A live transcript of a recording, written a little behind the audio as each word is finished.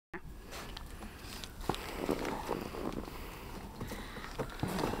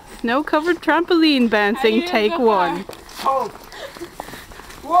Snow-covered trampoline bouncing, take one. Oh!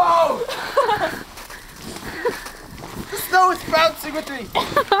 Whoa! The snow is bouncing with me!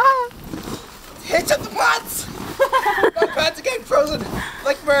 Hitch up the pants! My pants are getting frozen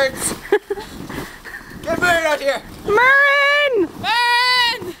like birds! Get Murren out here! Murren!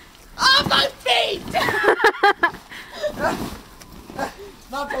 Murren! On my feet!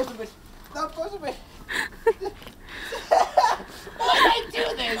 Not frozen me! Not frozen me! Why did I do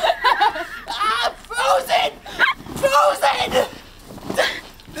this? Ah, frozen! Frozen!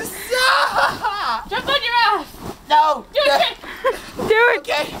 Jump on your ass! No! Do it! Do it!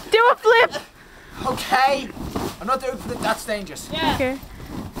 Okay. Do a flip! Okay! I'm not doing it, that's dangerous. Yeah. Okay.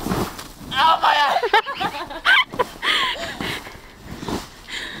 Ow, my ass!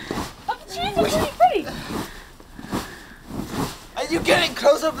 Oh, the trees are really pretty. Are you getting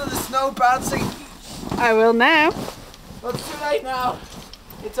close up to the snow bouncing? I will now. Well, it's too late now.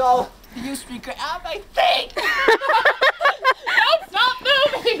 It's all, it used to be great. Ow, my feet! Don't stop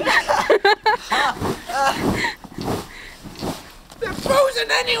moving! They're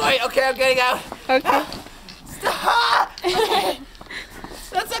frozen anyway! Okay, I'm getting out. Okay. Stop! Okay.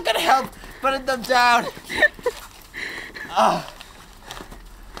 That's not gonna help putting them down.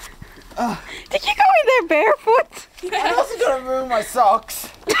 Did you go in there barefoot? I'm also gonna ruin my socks.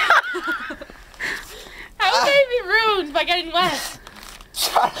 How would they be ruined by getting wet?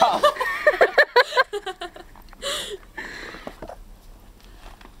 Shut up.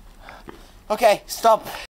 Okay, stop.